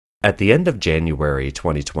At the end of January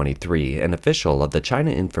 2023, an official of the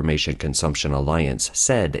China Information Consumption Alliance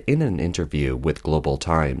said in an interview with Global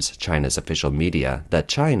Times, China's official media, that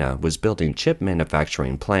China was building chip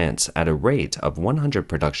manufacturing plants at a rate of 100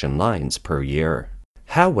 production lines per year.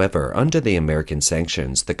 However, under the American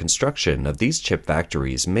sanctions, the construction of these chip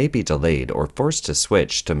factories may be delayed or forced to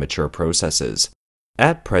switch to mature processes.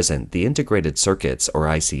 At present, the integrated circuits or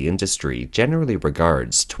IC industry generally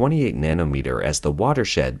regards 28 nanometer as the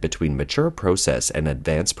watershed between mature process and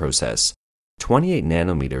advanced process. 28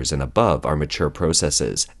 nanometers and above are mature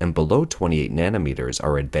processes, and below 28 nanometers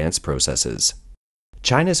are advanced processes.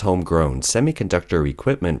 China's homegrown semiconductor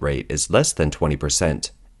equipment rate is less than 20%.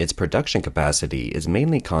 Its production capacity is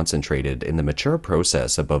mainly concentrated in the mature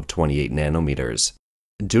process above 28 nanometers.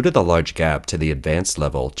 Due to the large gap to the advanced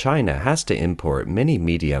level, China has to import many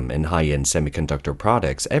medium and high-end semiconductor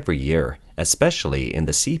products every year, especially in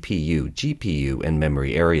the CPU, GPU, and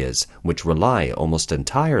memory areas, which rely almost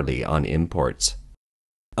entirely on imports.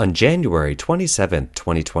 On January 27,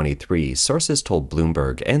 2023, sources told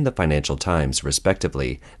Bloomberg and the Financial Times,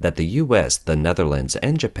 respectively, that the US, the Netherlands,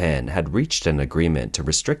 and Japan had reached an agreement to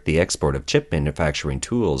restrict the export of chip manufacturing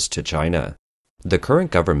tools to China. The current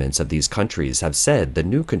governments of these countries have said the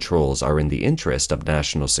new controls are in the interest of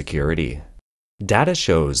national security. Data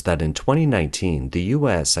shows that in 2019, the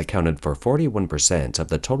US accounted for 41% of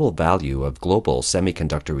the total value of global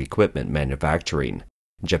semiconductor equipment manufacturing.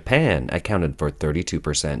 Japan accounted for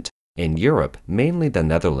 32%. In Europe, mainly the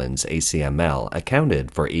Netherlands ACML accounted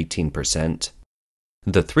for 18%.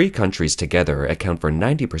 The three countries together account for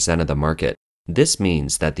 90% of the market. This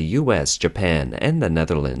means that the US, Japan, and the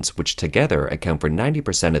Netherlands, which together account for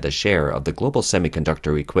 90% of the share of the global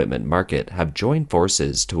semiconductor equipment market, have joined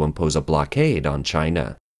forces to impose a blockade on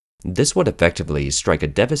China. This would effectively strike a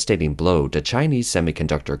devastating blow to Chinese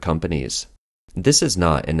semiconductor companies. This is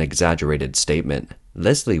not an exaggerated statement.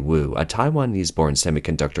 Leslie Wu, a Taiwanese-born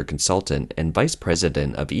semiconductor consultant and vice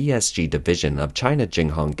president of ESG division of China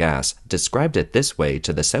Jinghong Gas, described it this way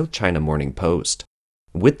to the South China Morning Post.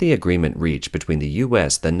 With the agreement reached between the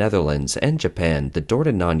US, the Netherlands, and Japan, the door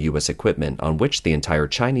to non-US equipment on which the entire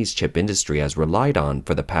Chinese chip industry has relied on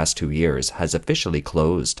for the past 2 years has officially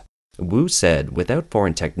closed. Wu said without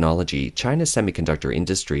foreign technology, China's semiconductor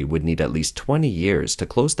industry would need at least 20 years to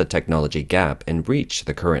close the technology gap and reach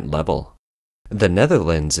the current level. The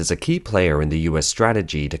Netherlands is a key player in the US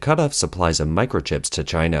strategy to cut off supplies of microchips to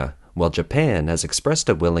China, while Japan has expressed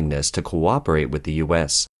a willingness to cooperate with the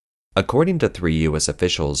US. According to 3 U.S.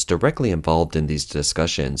 officials directly involved in these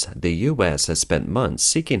discussions, the U.S. has spent months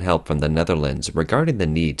seeking help from the Netherlands regarding the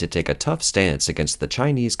need to take a tough stance against the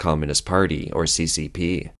Chinese Communist Party, or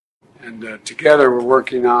CCP. And together we're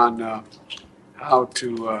working on how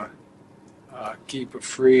to keep a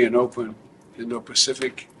free and open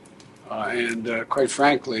Indo-Pacific and quite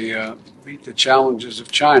frankly, meet the challenges of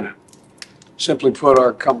China. Simply put,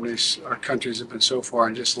 our countries have been so far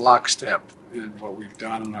in just lockstep in what we've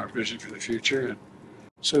done and our vision for the future. And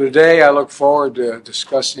so today I look forward to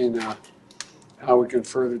discussing how we can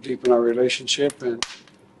further deepen our relationship and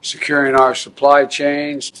securing our supply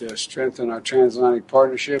chains to strengthen our transatlantic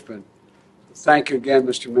partnership. And thank you again,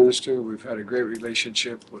 Mr. Minister. We've had a great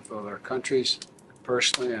relationship with both our countries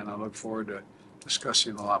personally, and I look forward to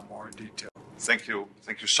discussing a lot more in detail. Thank you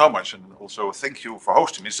so much, and also thank you for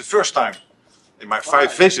hosting me. It's the first time in my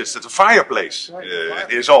 5 visits that the fireplace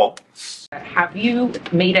is on. Have you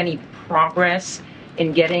made any progress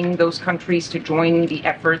in getting those countries to join the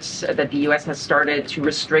efforts that the U.S. has started to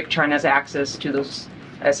restrict China's access to those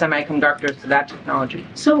semiconductors, to that technology?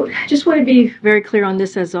 So just want to be very clear on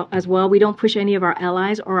this as well. We don't push any of our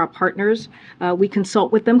allies or our partners. We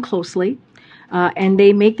consult with them closely, and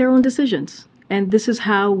they make their own decisions. And this is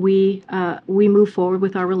how we move forward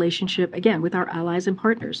with our relationship, again, with our allies and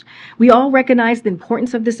partners. We all recognize the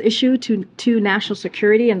importance of this issue to national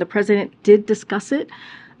security, and the President did discuss it,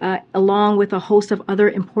 along with a host of other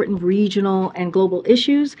important regional and global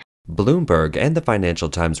issues. Bloomberg and the Financial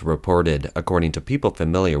Times reported, according to people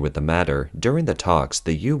familiar with the matter, during the talks,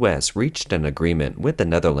 the U.S. reached an agreement with the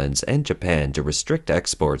Netherlands and Japan to restrict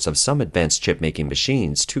exports of some advanced chip-making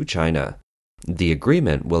machines to China. The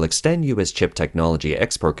agreement will extend U.S. chip technology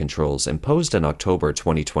export controls imposed in October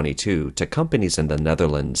 2022 to companies in the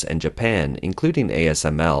Netherlands and Japan, including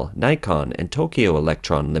ASML, Nikon, and Tokyo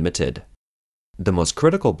Electron Limited. The most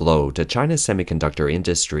critical blow to China's semiconductor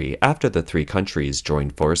industry after the 3 countries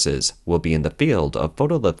joined forces will be in the field of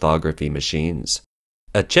photolithography machines.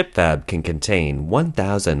 A chip fab can contain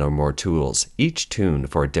 1,000 or more tools, each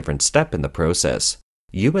tuned for a different step in the process.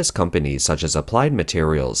 U.S. companies such as Applied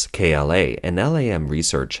Materials, KLA, and LAM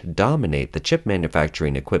Research dominate the chip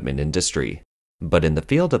manufacturing equipment industry. But in the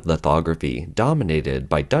field of lithography, dominated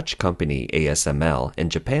by Dutch company ASML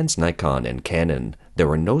and Japan's Nikon and Canon, there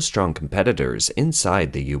were no strong competitors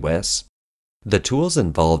inside the U.S. The tools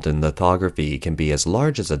involved in lithography can be as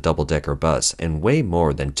large as a double-decker bus and weigh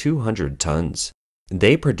more than 200 tons.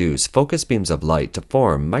 They produce focus beams of light to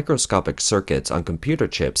form microscopic circuits on computer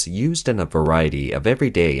chips used in a variety of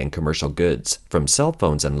everyday and commercial goods, from cell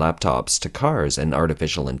phones and laptops to cars and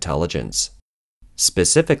artificial intelligence.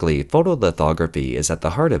 Specifically, photolithography is at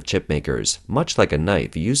the heart of chip makers, much like a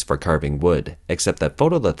knife used for carving wood, except that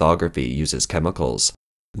photolithography uses chemicals.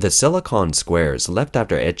 The silicon squares left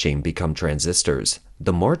after etching become transistors.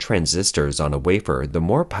 The more transistors on a wafer, the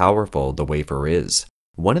more powerful the wafer is.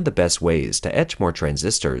 One of the best ways to etch more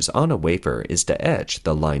transistors on a wafer is to etch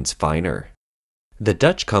the lines finer. The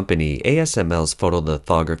Dutch company ASML's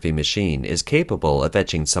photolithography machine is capable of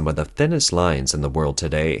etching some of the thinnest lines in the world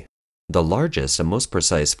today. The largest and most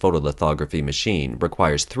precise photolithography machine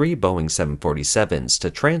requires 3 Boeing 747s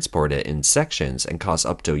to transport it in sections and costs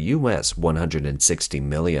up to US $160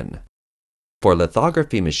 million. For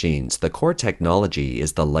lithography machines, the core technology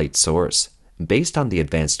is the light source. Based on the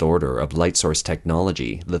advanced order of light source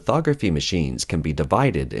technology, lithography machines can be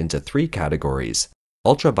divided into 3 categories: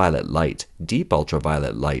 ultraviolet light, deep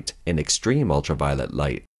ultraviolet light, and extreme ultraviolet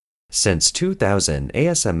light. Since 2000,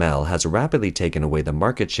 ASML has rapidly taken away the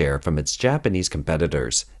market share from its Japanese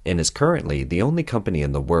competitors and is currently the only company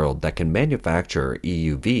in the world that can manufacture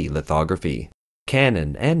EUV lithography.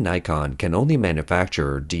 Canon and Nikon can only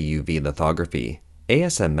manufacture DUV lithography.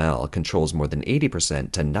 ASML controls more than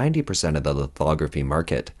 80% to 90% of the lithography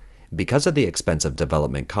market. Because of the expensive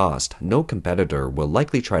development cost, no competitor will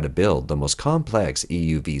likely try to build the most complex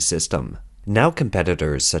EUV system. Now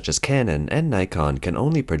competitors such as Canon and Nikon can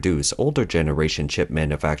only produce older generation chip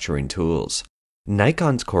manufacturing tools.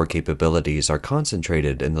 Nikon's core capabilities are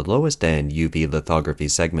concentrated in the lowest end UV lithography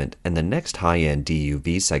segment and the next high-end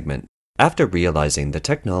DUV segment. After realizing the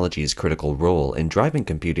technology's critical role in driving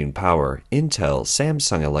computing power, Intel,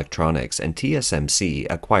 Samsung Electronics, and TSMC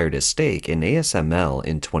acquired a stake in ASML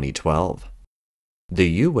in 2012. The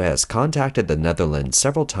U.S. contacted the Netherlands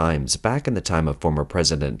several times back in the time of former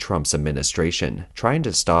President Trump's administration, trying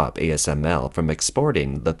to stop ASML from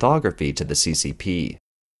exporting lithography to the CCP.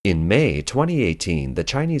 In May 2018, the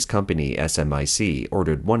Chinese company SMIC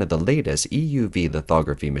ordered one of the latest EUV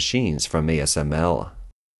lithography machines from ASML.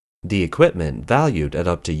 The equipment, valued at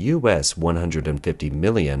up to US $150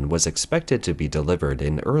 million, was expected to be delivered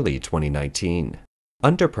in early 2019.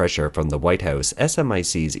 Under pressure from the White House,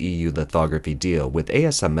 SMIC's EU lithography deal with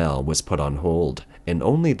ASML was put on hold, and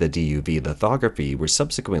only the DUV lithography were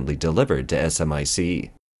subsequently delivered to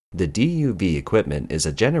SMIC. The DUV equipment is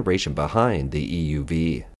a generation behind the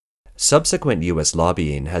EUV. Subsequent U.S.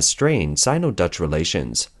 lobbying has strained Sino-Dutch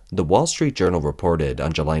relations. The Wall Street Journal reported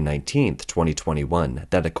on July 19, 2021,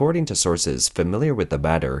 that according to sources familiar with the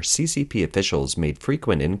matter, CCP officials made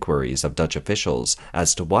frequent inquiries of Dutch officials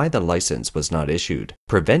as to why the license was not issued,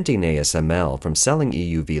 preventing ASML from selling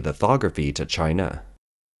EUV lithography to China.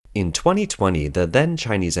 In 2020, the then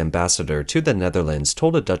Chinese ambassador to the Netherlands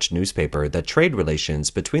told a Dutch newspaper that trade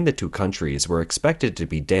relations between the two countries were expected to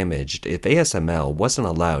be damaged if ASML wasn't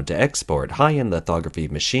allowed to export high-end lithography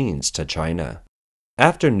machines to China.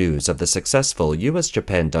 After news of the successful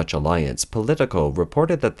US-Japan-Dutch alliance, Politico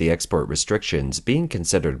reported that the export restrictions being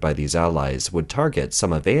considered by these allies would target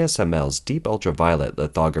some of ASML's deep ultraviolet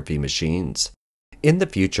lithography machines. In the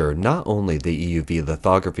future, not only the EUV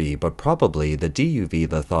lithography but probably the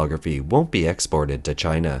DUV lithography won't be exported to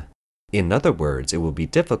China. In other words, it will be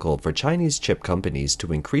difficult for Chinese chip companies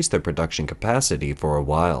to increase their production capacity for a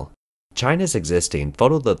while. China's existing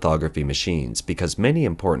photolithography machines, because many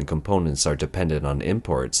important components are dependent on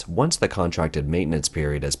imports, once the contracted maintenance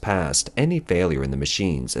period has passed, any failure in the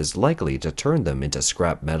machines is likely to turn them into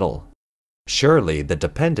scrap metal. Surely, the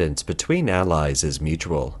dependence between allies is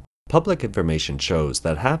mutual. Public information shows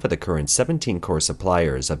that half of the current 17 core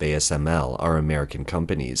suppliers of ASML are American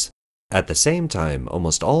companies. At the same time,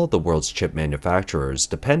 almost all of the world's chip manufacturers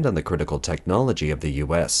depend on the critical technology of the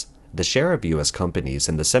US. The share of US companies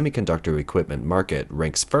in the semiconductor equipment market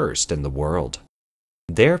ranks first in the world.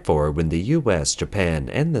 Therefore, when the US, Japan,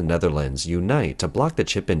 and the Netherlands unite to block the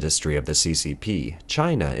chip industry of the CCP,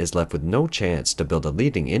 China is left with no chance to build a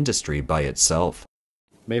leading industry by itself.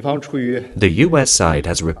 The U.S. side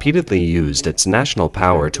has repeatedly used its national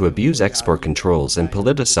power to abuse export controls and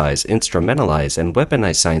politicize, instrumentalize, and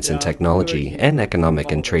weaponize science and technology and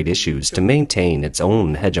economic and trade issues to maintain its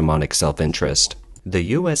own hegemonic self-interest. The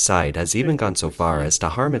U.S. side has even gone so far as to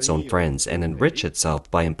harm its own friends and enrich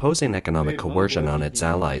itself by imposing economic coercion on its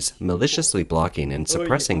allies, maliciously blocking and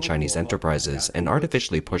suppressing Chinese enterprises, and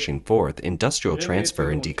artificially pushing forth industrial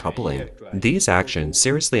transfer and decoupling. These actions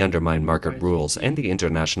seriously undermine market rules and the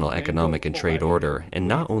international economic and trade order, and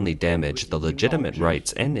not only damage the legitimate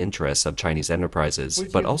rights and interests of Chinese enterprises,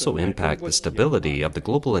 but also impact the stability of the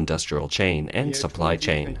global industrial chain and supply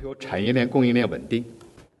chain.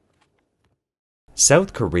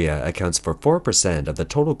 South Korea accounts for 4% of the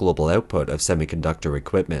total global output of semiconductor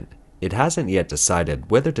equipment. It hasn't yet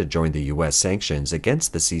decided whether to join the U.S. sanctions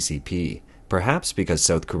against the CCP, perhaps because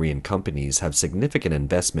South Korean companies have significant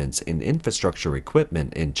investments in infrastructure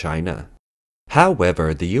equipment in China.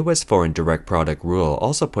 However, the U.S. foreign direct product rule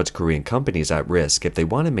also puts Korean companies at risk if they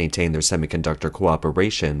want to maintain their semiconductor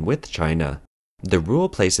cooperation with China. The rule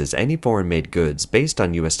places any foreign-made goods based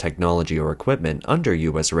on U.S. technology or equipment under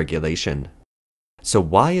U.S. regulation. So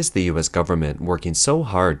why is the U.S. government working so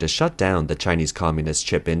hard to shut down the Chinese Communist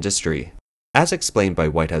chip industry? As explained by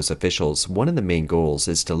White House officials, one of the main goals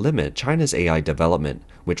is to limit China's AI development,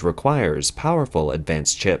 which requires powerful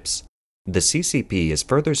advanced chips. The CCP is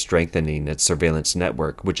further strengthening its surveillance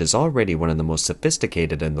network, which is already one of the most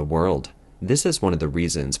sophisticated in the world. This is one of the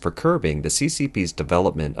reasons for curbing the CCP's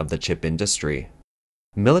development of the chip industry.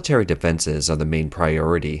 Military defenses are the main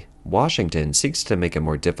priority. Washington seeks to make it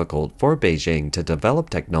more difficult for Beijing to develop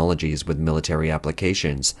technologies with military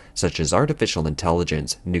applications, such as artificial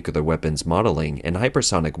intelligence, nuclear weapons modeling, and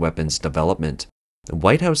hypersonic weapons development.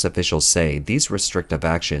 White House officials say these restrictive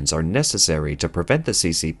actions are necessary to prevent the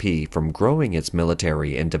CCP from growing its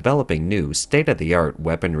military and developing new state-of-the-art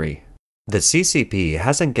weaponry. The CCP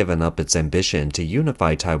hasn't given up its ambition to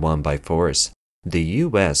unify Taiwan by force. The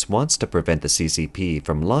U.S. wants to prevent the CCP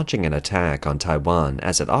from launching an attack on Taiwan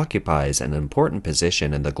as it occupies an important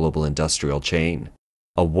position in the global industrial chain.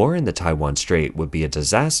 A war in the Taiwan Strait would be a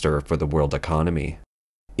disaster for the world economy.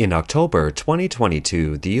 In October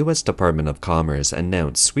 2022, the U.S. Department of Commerce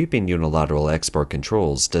announced sweeping unilateral export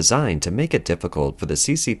controls designed to make it difficult for the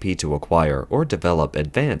CCP to acquire or develop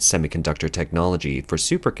advanced semiconductor technology for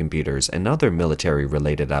supercomputers and other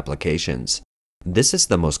military-related applications. This is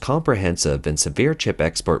the most comprehensive and severe chip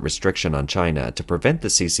export restriction on China to prevent the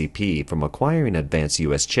CCP from acquiring advanced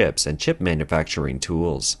U.S. chips and chip manufacturing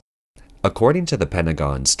tools. According to the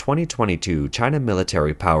Pentagon's 2022 China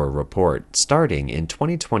Military Power Report, starting in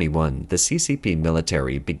 2021, the CCP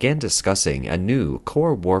military began discussing a new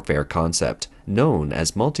core warfare concept known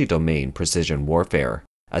as multi-domain precision warfare,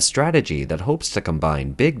 a strategy that hopes to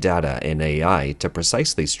combine big data and AI to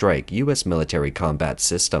precisely strike U.S. military combat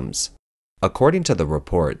systems. According to the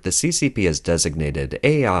report, the CCP has designated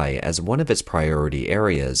AI as one of its priority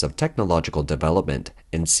areas of technological development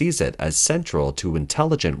and sees it as central to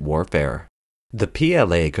intelligent warfare. The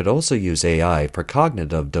PLA could also use AI for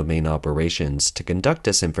cognitive domain operations to conduct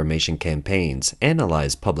disinformation campaigns,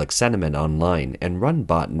 analyze public sentiment online, and run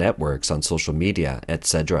bot networks on social media,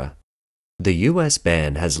 etc. The U.S.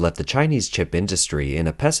 ban has left the Chinese chip industry in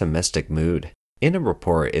a pessimistic mood. In a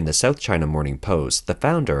report in the South China Morning Post, the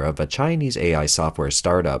founder of a Chinese AI software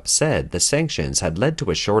startup said the sanctions had led to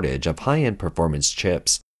a shortage of high-end performance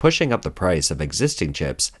chips, pushing up the price of existing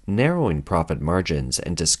chips, narrowing profit margins,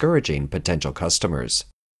 and discouraging potential customers.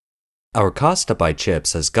 Our cost to buy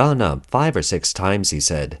chips has gone up 5 or 6 times, he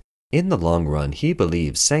said. In the long run, he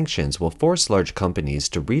believes sanctions will force large companies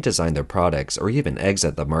to redesign their products or even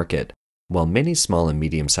exit the market, while many small and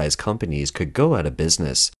medium-sized companies could go out of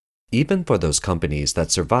business. Even for those companies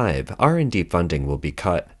that survive, R&D funding will be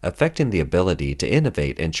cut, affecting the ability to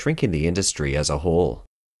innovate and shrinking the industry as a whole.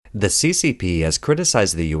 The CCP has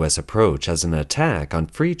criticized the U.S. approach as an attack on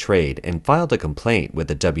free trade and filed a complaint with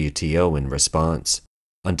the WTO in response.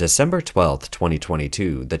 On December 12,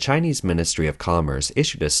 2022, the Chinese Ministry of Commerce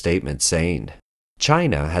issued a statement saying,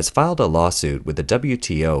 China has filed a lawsuit with the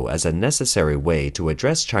WTO as a necessary way to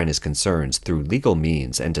address China's concerns through legal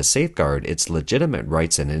means and to safeguard its legitimate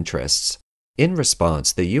rights and interests. In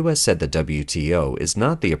response, the U.S. said the WTO is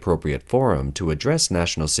not the appropriate forum to address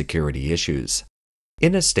national security issues.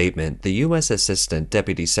 In a statement, the U.S. Assistant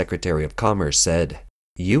Deputy Secretary of Commerce said,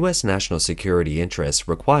 U.S. national security interests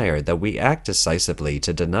require that we act decisively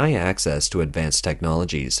to deny access to advanced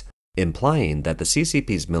technologies, implying that the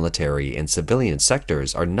CCP's military and civilian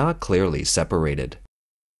sectors are not clearly separated.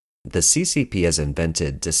 The CCP has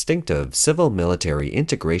invented distinctive civil-military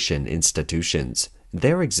integration institutions.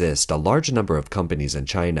 There exist a large number of companies in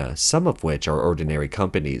China, some of which are ordinary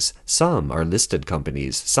companies, some are listed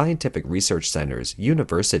companies, scientific research centers,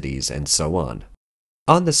 universities, and so on.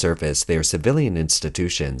 On the surface, they are civilian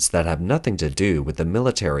institutions that have nothing to do with the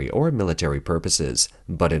military or military purposes,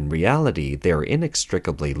 but in reality, they are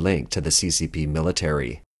inextricably linked to the CCP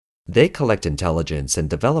military. They collect intelligence and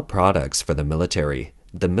develop products for the military.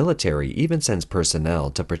 The military even sends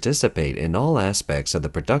personnel to participate in all aspects of the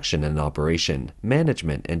production and operation,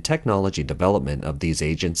 management, and technology development of these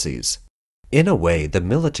agencies. In a way, the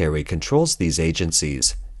military controls these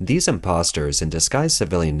agencies. These imposters and disguised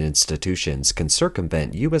civilian institutions can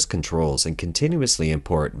circumvent U.S. controls and continuously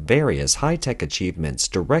import various high-tech achievements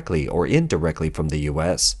directly or indirectly from the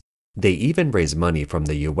U.S. They even raise money from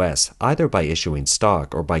the U.S., either by issuing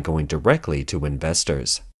stock or by going directly to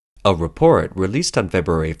investors. A report released on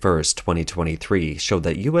February 1, 2023 showed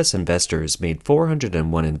that U.S. investors made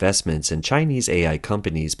 401 investments in Chinese AI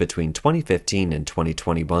companies between 2015 and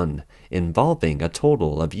 2021, involving a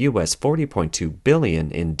total of US $40.2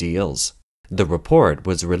 billion in deals. The report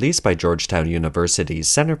was released by Georgetown University's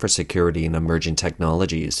Center for Security and Emerging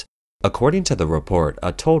Technologies. According to the report,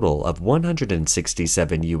 a total of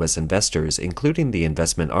 167 U.S. investors, including the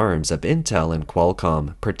investment arms of Intel and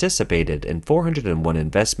Qualcomm, participated in 401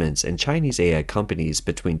 investments in Chinese AI companies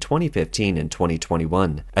between 2015 and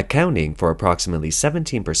 2021, accounting for approximately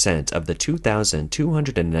 17% of the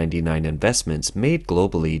 2,299 investments made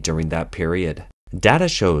globally during that period. Data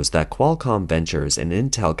shows that Qualcomm Ventures and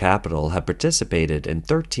Intel Capital have participated in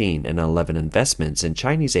 13 and 11 investments in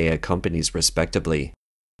Chinese AI companies respectively.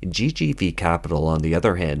 GGV Capital, on the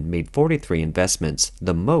other hand, made 43 investments,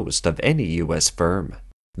 the most of any U.S. firm.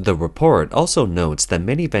 The report also notes that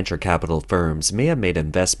many venture capital firms may have made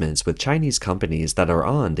investments with Chinese companies that are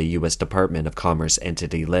on the U.S. Department of Commerce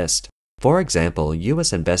Entity List. For example,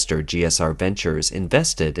 U.S. investor GSR Ventures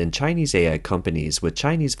invested in Chinese AI companies with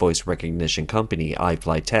Chinese voice recognition company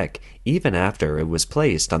iFlyTech, even after it was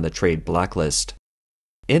placed on the trade blacklist.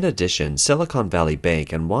 In addition, Silicon Valley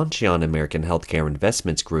Bank and Wanxian American Healthcare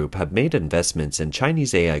Investments Group have made investments in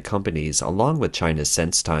Chinese AI companies along with China's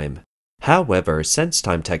SenseTime. However,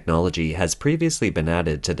 SenseTime technology has previously been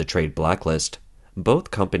added to the trade blacklist.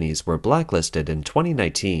 Both companies were blacklisted in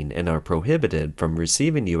 2019 and are prohibited from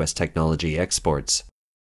receiving U.S. technology exports.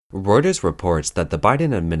 Reuters reports that the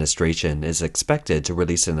Biden administration is expected to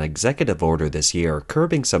release an executive order this year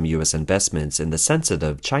curbing some U.S. investments in the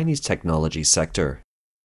sensitive Chinese technology sector.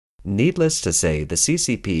 Needless to say, the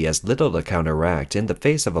CCP has little to counteract in the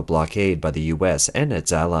face of a blockade by the U.S. and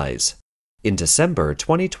its allies. In December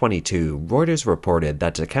 2022, Reuters reported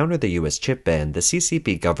that to counter the U.S. chip ban, the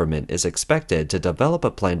CCP government is expected to develop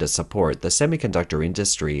a plan to support the semiconductor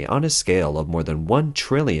industry on a scale of more than 1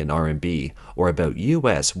 trillion RMB, or about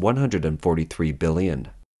US $143 billion.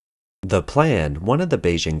 The plan, one of the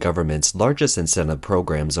Beijing government's largest incentive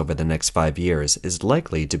programs over the next 5 years, is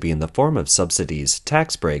likely to be in the form of subsidies,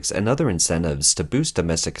 tax breaks, and other incentives to boost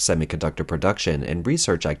domestic semiconductor production and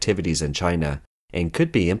research activities in China, and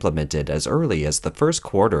could be implemented as early as the first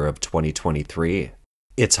quarter of 2023.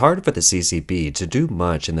 It's hard for the CCP to do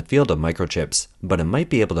much in the field of microchips, but it might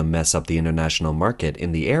be able to mess up the international market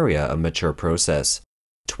in the area of mature process.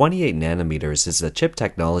 28 nanometers is a chip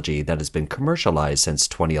technology that has been commercialized since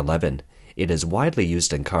 2011. It is widely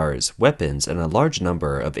used in cars, weapons, and a large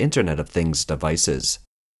number of Internet of Things devices.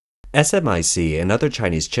 SMIC and other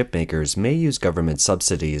Chinese chip makers may use government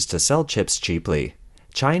subsidies to sell chips cheaply.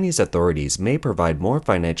 Chinese authorities may provide more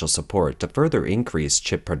financial support to further increase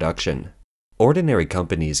chip production. Ordinary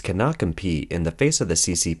companies cannot compete in the face of the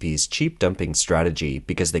CCP's cheap dumping strategy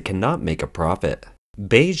because they cannot make a profit.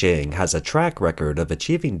 Beijing has a track record of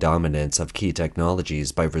achieving dominance of key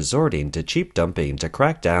technologies by resorting to cheap dumping to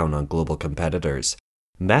crack down on global competitors.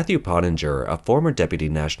 Matthew Pottinger, a former Deputy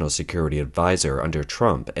National Security Advisor under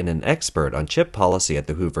Trump and an expert on chip policy at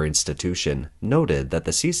the Hoover Institution, noted that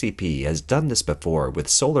the CCP has done this before with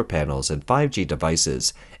solar panels and 5G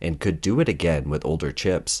devices and could do it again with older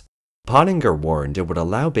chips. Pottinger warned it would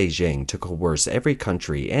allow Beijing to coerce every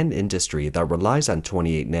country and industry that relies on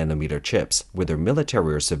 28-nanometer chips, whether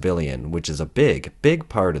military or civilian, which is a big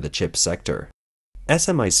part of the chip sector.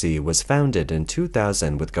 SMIC was founded in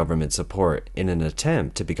 2000 with government support in an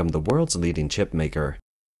attempt to become the world's leading chip maker.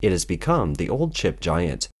 It has become the old chip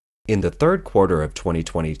giant. In the third quarter of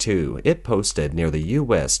 2022, it posted nearly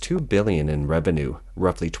US $2 billion in revenue,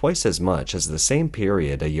 roughly twice as much as the same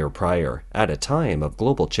period a year prior, at a time of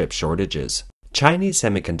global chip shortages. Chinese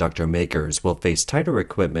semiconductor makers will face tighter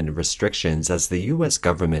equipment restrictions as the US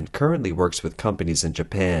government currently works with companies in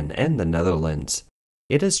Japan and the Netherlands.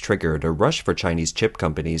 It has triggered a rush for Chinese chip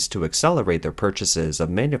companies to accelerate their purchases of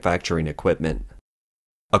manufacturing equipment.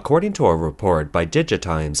 According to a report by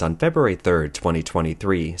DigiTimes on February 3,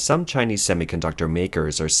 2023, some Chinese semiconductor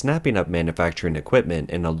makers are snapping up manufacturing equipment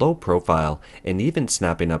in a low profile and even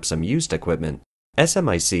snapping up some used equipment.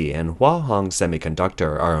 SMIC and Huahong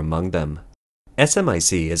Semiconductor are among them.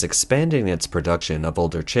 SMIC is expanding its production of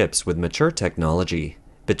older chips with mature technology.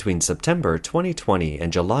 Between September 2020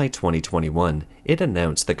 and July 2021, it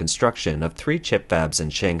announced the construction of 3 chip fabs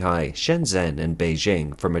in Shanghai, Shenzhen, and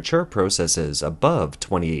Beijing for mature processes above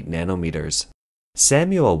 28 nanometers.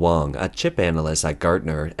 Samuel Wong, a chip analyst at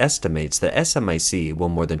Gartner, estimates that SMIC will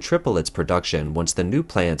more than triple its production once the new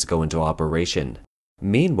plants go into operation.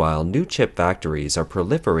 Meanwhile, new chip factories are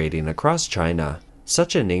proliferating across China.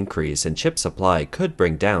 Such an increase in chip supply could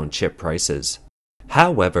bring down chip prices.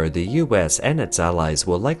 However, the US and its allies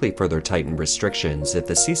will likely further tighten restrictions if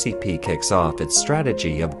the CCP kicks off its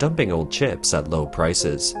strategy of dumping old chips at low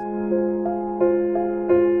prices.